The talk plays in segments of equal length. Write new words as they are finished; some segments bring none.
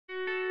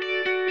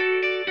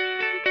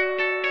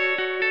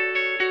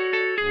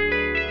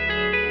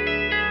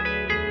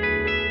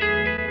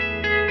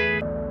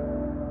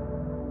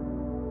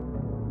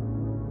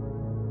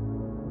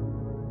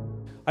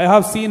I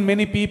have seen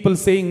many people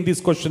saying this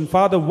question,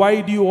 Father,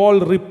 why do you all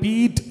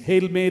repeat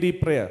Hail Mary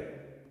prayer?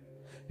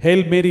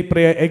 Hail Mary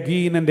prayer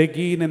again and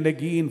again and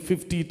again,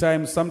 50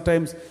 times,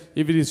 sometimes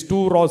if it is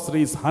 2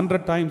 rosaries,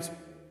 100 times,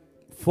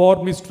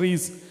 4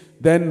 mysteries,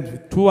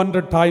 then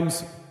 200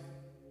 times.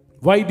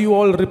 Why do you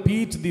all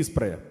repeat this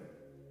prayer?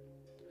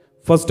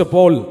 First of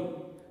all,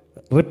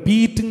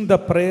 repeating the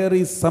prayer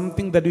is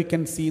something that we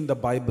can see in the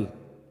Bible.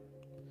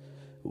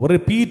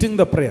 Repeating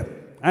the prayer.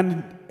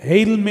 And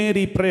Hail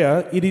Mary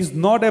prayer, it is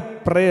not a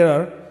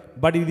prayer,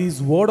 but it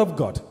is Word of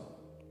God.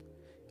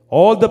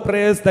 All the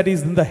prayers that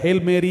is in the Hail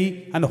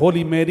Mary and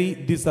Holy Mary,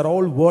 these are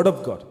all Word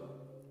of God.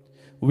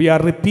 We are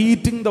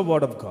repeating the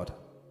Word of God.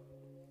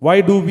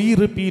 Why do we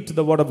repeat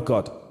the Word of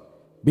God?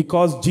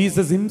 Because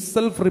Jesus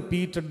himself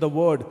repeated the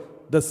word,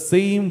 the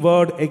same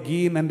word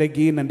again and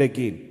again and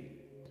again.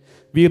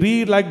 We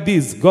read like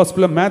this,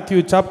 Gospel of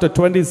Matthew chapter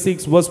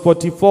 26 verse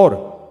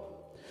 44.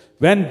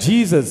 When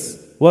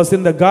Jesus was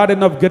in the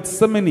Garden of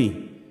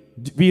Gethsemane,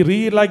 we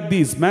read like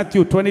this,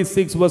 Matthew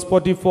 26 verse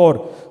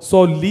 44.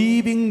 So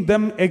leaving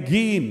them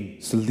again,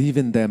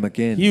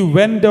 he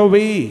went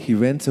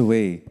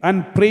away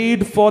and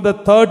prayed for the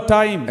third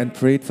time,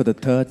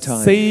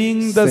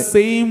 saying the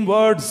same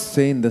words.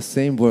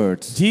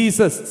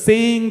 Jesus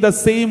saying the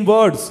same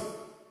words.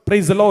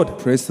 Praise the Lord.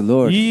 Praise the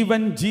Lord.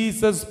 Even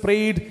Jesus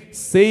prayed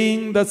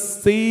saying the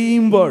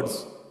same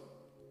words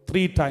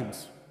 3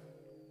 times.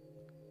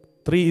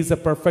 3 is a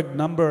perfect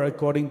number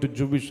according to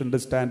Jewish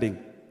understanding.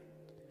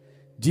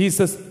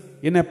 Jesus,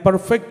 in a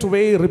perfect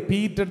way,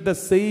 repeated the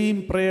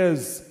same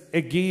prayers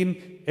again.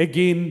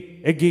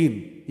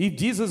 If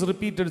Jesus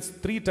repeated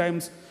 3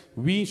 times,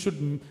 we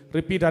should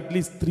repeat at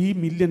least 3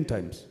 million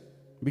times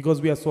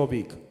because we are so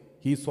weak.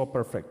 He is so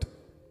perfect.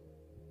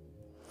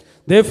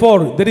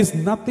 Therefore, there is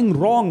nothing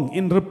wrong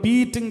in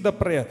repeating the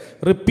prayer,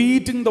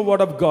 repeating the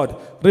word of God,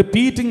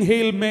 repeating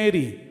Hail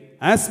Mary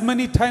as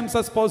many times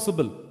as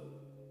possible.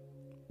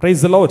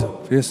 Praise the Lord.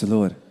 Praise the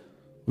Lord.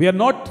 We are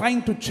not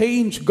trying to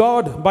change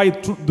God by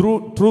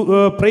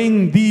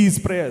praying these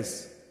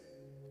prayers.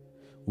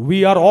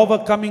 We are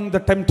overcoming the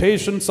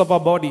temptations of our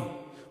body.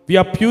 We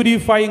are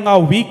purifying our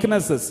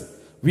weaknesses.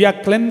 We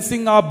are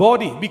cleansing our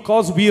body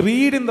because we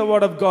read in the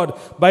Word of God.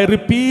 By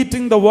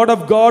repeating the Word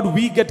of God,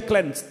 we get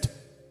cleansed.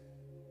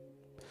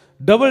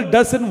 Devil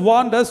doesn't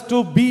want us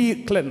to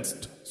be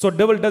cleansed. So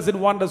devil doesn't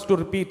want us to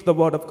repeat the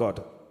Word of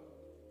God.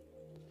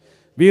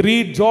 We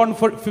read John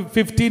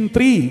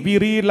 15:3. We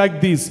read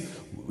like this.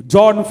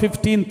 John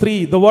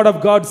 15:3, the Word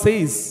of God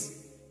says,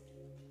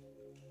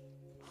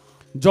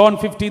 John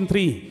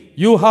 15:3,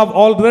 you have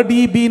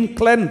already been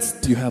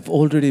cleansed. You have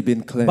already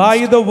been cleansed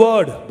by the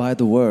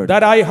word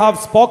that I have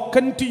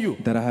spoken to you.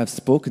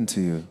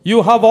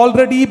 You have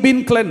already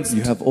been cleansed.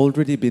 You have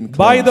already been cleansed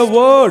by the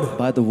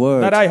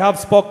word that I have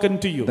spoken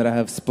to you.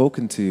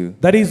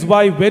 That is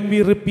why when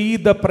we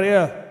repeat the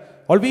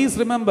prayer, always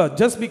remember,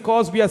 just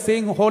because we are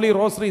saying Holy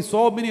Rosary,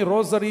 so many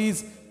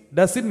rosaries,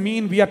 doesn't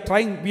mean we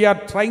are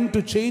trying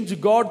to change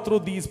God through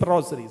these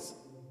rosaries.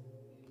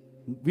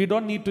 We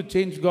don't need to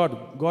change God.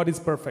 God is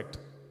perfect.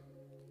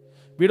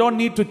 We don't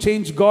need to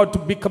change God to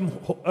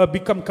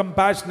become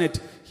compassionate.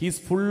 He is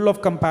full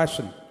of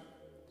compassion.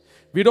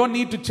 We don't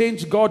need to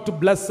change God to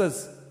bless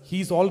us.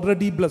 He is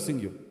already blessing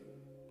you.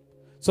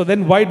 So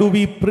then why do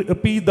we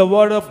repeat the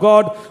word of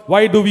God?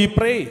 Why do we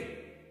pray?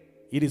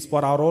 It is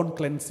for our own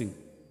cleansing.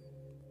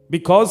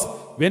 Because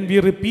when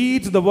we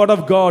repeat the word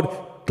of God,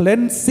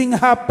 cleansing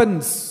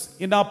happens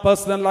in our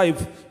personal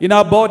life, in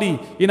our body,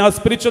 in our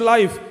spiritual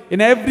life, in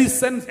every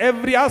sense,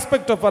 every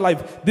aspect of our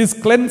life. This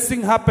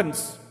cleansing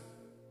happens.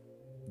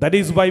 That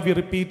is why we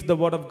repeat the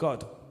word of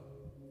God.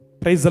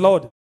 Praise the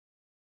Lord.